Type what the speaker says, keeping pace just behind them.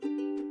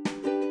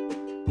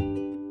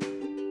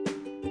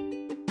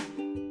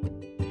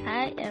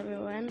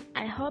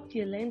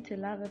you learn to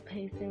love the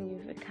person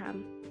you've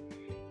become.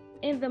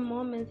 In the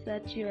moments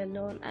that you're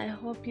alone, I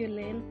hope you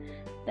learn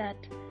that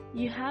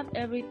you have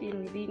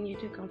everything within you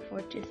to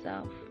comfort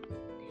yourself.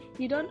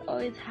 You don't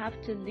always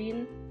have to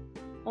lean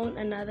on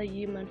another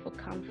human for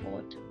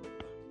comfort.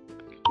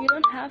 You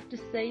don't have to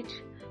search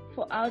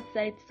for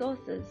outside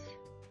sources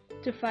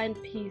to find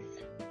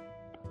peace.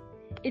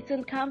 It's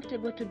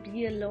uncomfortable to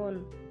be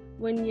alone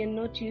when you're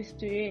not used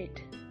to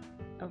it,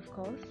 of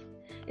course.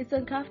 It's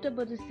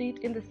uncomfortable to sit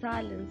in the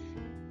silence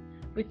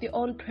with your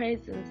own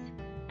presence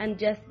and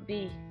just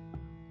be.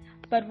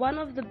 But one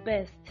of the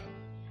best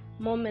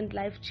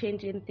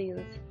life-changing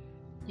things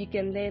you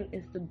can learn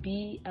is to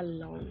be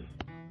alone.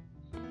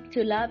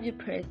 To love your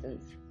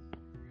presence.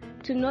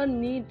 To not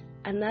need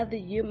another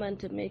human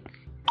to make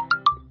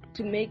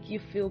you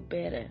feel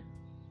better.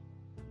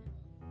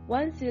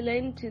 Once you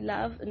learn to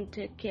love and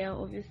take care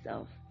of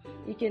yourself,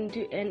 you can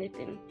do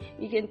anything.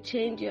 You can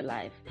change your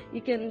life.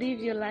 You can live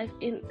your life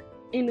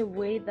in a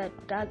way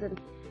that doesn't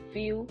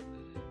fill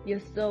your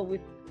soul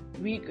with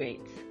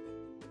regrets.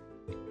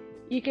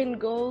 You can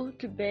go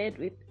to bed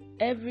with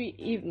every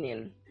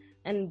evening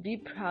and be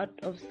proud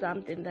of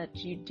something that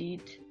you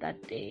did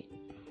that day.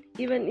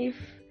 Even if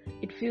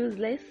it feels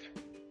less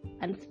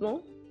and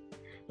small,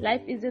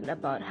 life isn't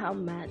about how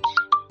much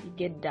you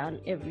get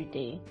done every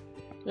day.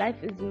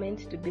 Life is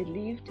meant to be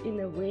lived in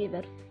a way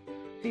that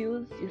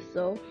fills your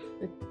soul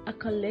with a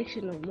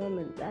collection of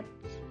moments. That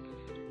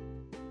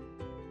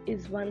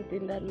is one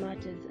thing that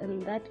matters,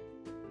 and that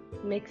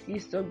makes you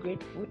so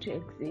grateful to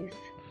exist.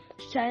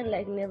 Shine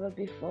like never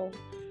before.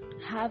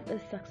 Have a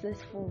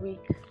successful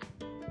week.